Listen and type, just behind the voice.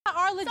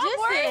logistics.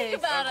 Stop worrying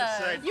about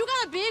us. You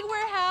got a big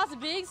warehouse, a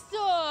big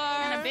store.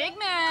 And a big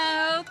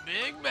mouth.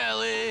 Big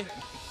belly.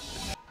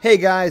 Hey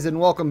guys, and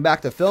welcome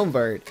back to Film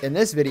Vert. In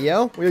this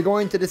video, we are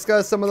going to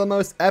discuss some of the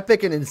most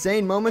epic and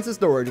insane moments of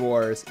Storage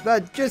Wars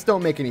that just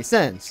don't make any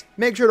sense.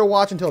 Make sure to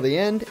watch until the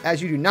end,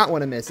 as you do not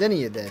want to miss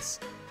any of this.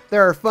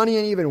 There are funny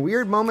and even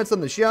weird moments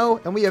on the show,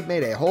 and we have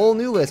made a whole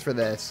new list for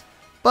this.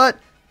 But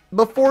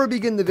before we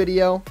begin the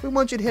video, we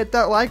want you to hit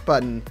that like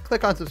button,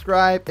 click on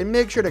subscribe, and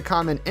make sure to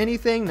comment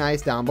anything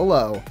nice down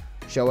below.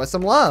 Show us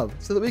some love,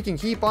 so that we can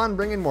keep on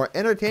bringing more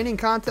entertaining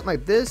content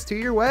like this to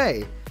your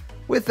way.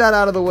 With that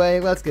out of the way,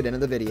 let's get into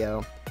the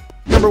video.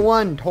 Number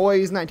 1,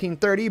 Toys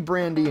 1930,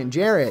 Brandi and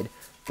Jared.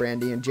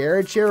 Brandi and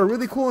Jared share a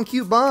really cool and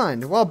cute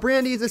bond. While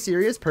Brandi is a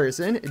serious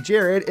person,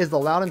 Jared is the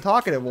loud and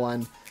talkative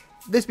one.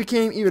 This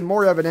became even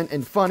more evident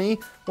and funny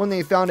when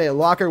they found a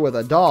locker with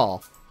a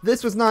doll.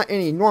 This was not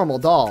any normal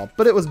doll,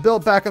 but it was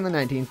built back in the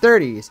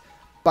 1930s.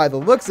 By the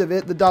looks of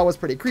it, the doll was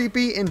pretty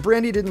creepy and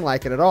Brandi didn't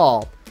like it at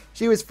all.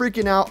 She was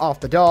freaking out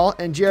off the doll,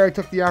 and Jared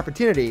took the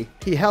opportunity.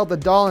 He held the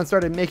doll and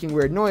started making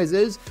weird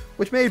noises,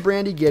 which made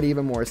Brandi get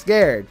even more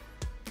scared.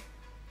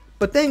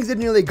 But things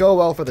didn't really go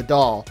well for the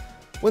doll.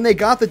 When they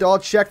got the doll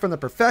checked from the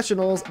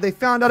professionals, they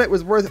found out it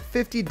was worth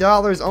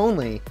 $50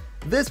 only.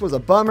 This was a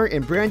bummer,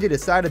 and Brandi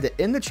decided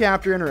to end the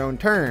chapter in her own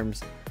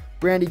terms.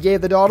 Brandi gave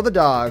the doll to the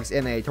dogs,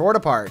 and they tore it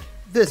apart.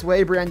 This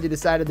way, Brandi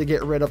decided to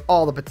get rid of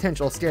all the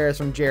potential scares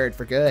from Jared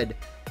for good.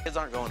 Kids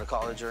aren't going to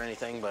college or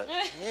anything, but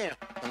yeah,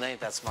 and they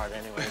ain't that smart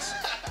anyways.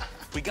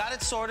 We got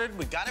it sorted,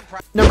 we got it.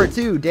 Number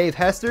 2, Dave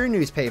Hester,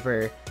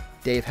 newspaper.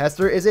 Dave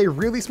Hester is a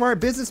really smart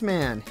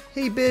businessman.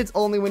 He bids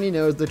only when he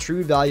knows the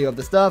true value of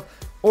the stuff,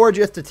 or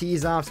just to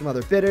tease off some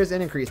other bidders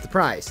and increase the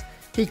price.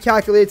 He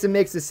calculates and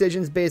makes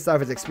decisions based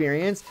off his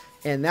experience,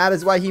 and that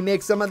is why he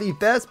makes some of the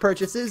best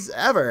purchases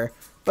ever.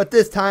 But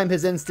this time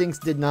his instincts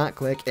did not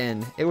click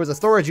in. It was a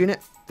storage unit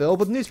filled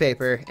with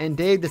newspaper, and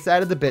Dave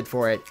decided to bid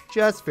for it,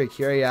 just for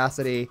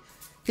curiosity.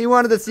 He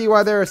wanted to see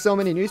why there are so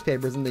many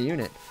newspapers in the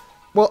unit.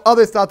 While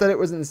others thought that it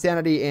was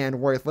insanity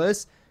and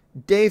worthless,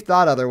 Dave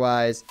thought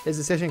otherwise. His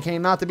decision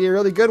came out to be a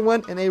really good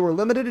one, and they were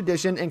limited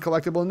edition and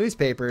collectible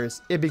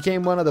newspapers. It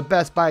became one of the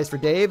best buys for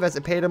Dave, as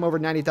it paid him over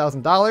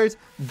 $90,000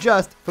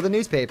 just for the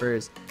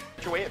newspapers.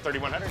 What's your weight at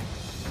 3,100?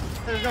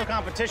 There's no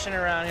competition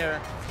around here.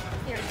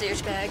 You're a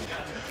douchebag.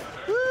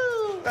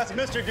 Woo! That's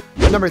Mr.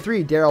 Number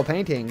 3, Darrell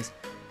paintings.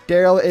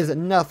 Darrell is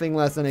nothing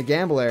less than a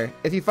gambler.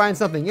 If he finds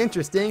something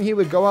interesting, he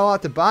would go all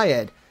out to buy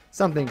it.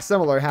 Something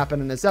similar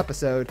happened in this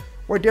episode,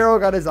 where Darrell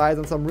got his eyes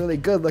on some really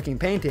good looking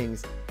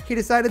paintings. He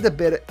decided to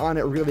bid on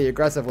it really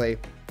aggressively,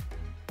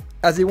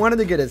 as he wanted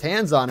to get his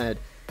hands on it.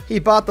 He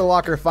bought the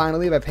locker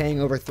finally by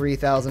paying over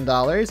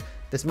 $3,000.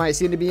 This might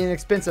seem to be an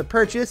expensive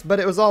purchase, but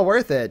it was all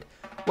worth it.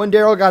 When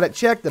Darrell got it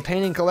checked, the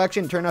painting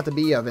collection turned out to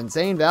be of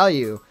insane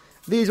value.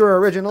 These were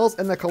originals,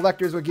 and the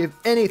collectors would give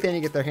anything to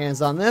get their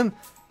hands on them.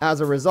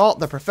 As a result,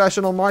 the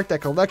professional marked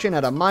that collection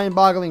at a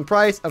mind-boggling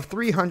price of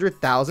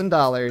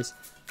 $300,000.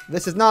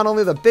 This is not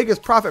only the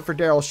biggest profit for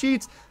Darrell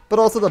Sheets, but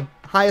also the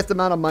highest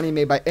amount of money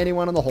made by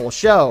anyone on the whole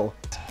show.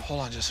 Hold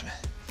on just a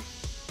minute.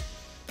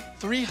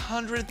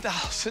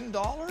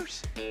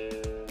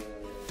 $300,000?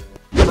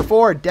 Number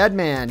 4, Dead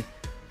Man.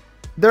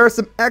 There are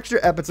some extra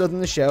episodes in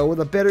the show where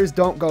the bidders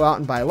don't go out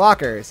and buy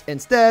lockers.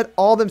 Instead,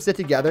 all of them sit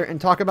together and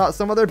talk about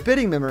some of their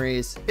bidding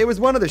memories. It was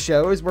one of the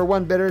shows where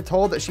one bidder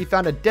told that she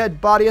found a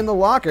dead body in the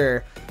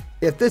locker.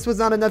 If this was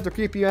not enough to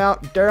creep you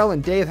out, Darrell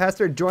and Dave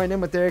Hester joined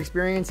in with their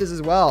experiences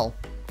as well.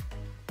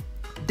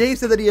 Dave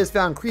said that he has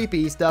found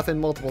creepy stuff in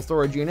multiple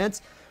storage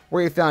units,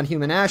 where he found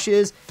human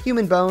ashes,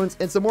 human bones,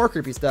 and some more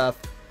creepy stuff.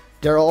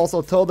 Darrell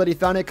also told that he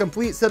found a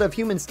complete set of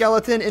human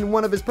skeleton in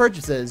one of his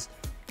purchases.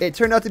 It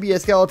turned out to be a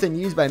skeleton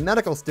used by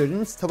medical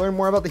students to learn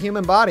more about the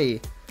human body.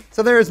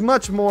 So there is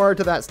much more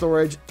to that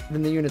storage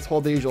than the units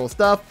hold the usual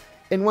stuff,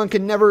 and one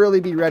can never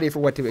really be ready for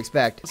what to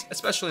expect.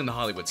 Especially in the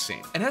Hollywood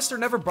scene. And Hester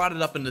never brought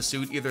it up in the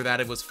suit, either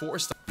that it was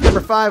forced.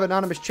 Number 5,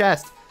 Anonymous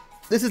Chest.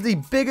 This is the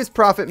biggest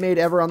profit made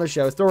ever on the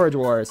show Storage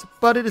Wars,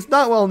 but it is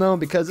not well known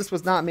because this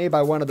was not made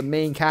by one of the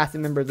main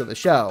casting members of the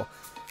show.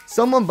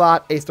 Someone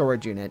bought a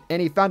storage unit,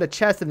 and he found a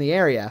chest in the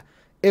area.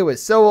 It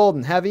was so old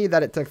and heavy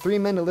that it took 3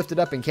 men to lift it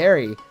up and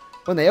carry.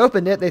 When they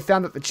opened it, they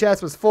found that the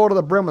chest was full to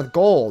the brim with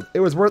gold.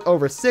 It was worth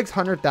over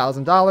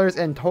 $600,000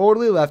 and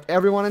totally left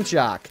everyone in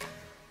shock.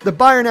 The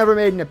buyer never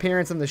made an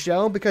appearance on the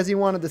show because he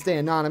wanted to stay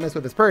anonymous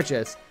with his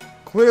purchase.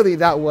 Clearly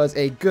that was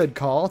a good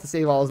call to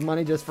save all his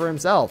money just for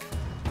himself.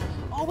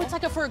 Oh, it's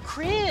like for a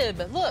crib.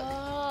 Look.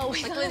 Oh,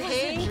 we Like thought it was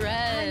a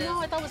dress. I know,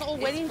 I thought it was an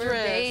old wedding for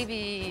dress.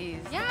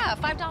 babies. Yeah,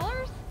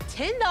 $5?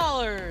 $10.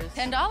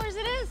 $10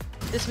 it is.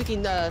 This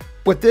weekend,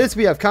 With this,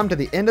 we have come to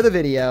the end of the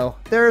video.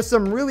 There are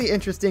some really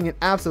interesting and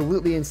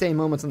absolutely insane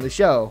moments on the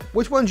show.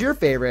 Which one's your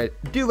favorite?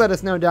 Do let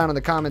us know down in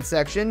the comments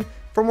section.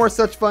 For more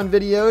such fun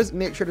videos,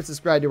 make sure to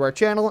subscribe to our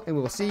channel, and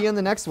we will see you in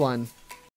the next one.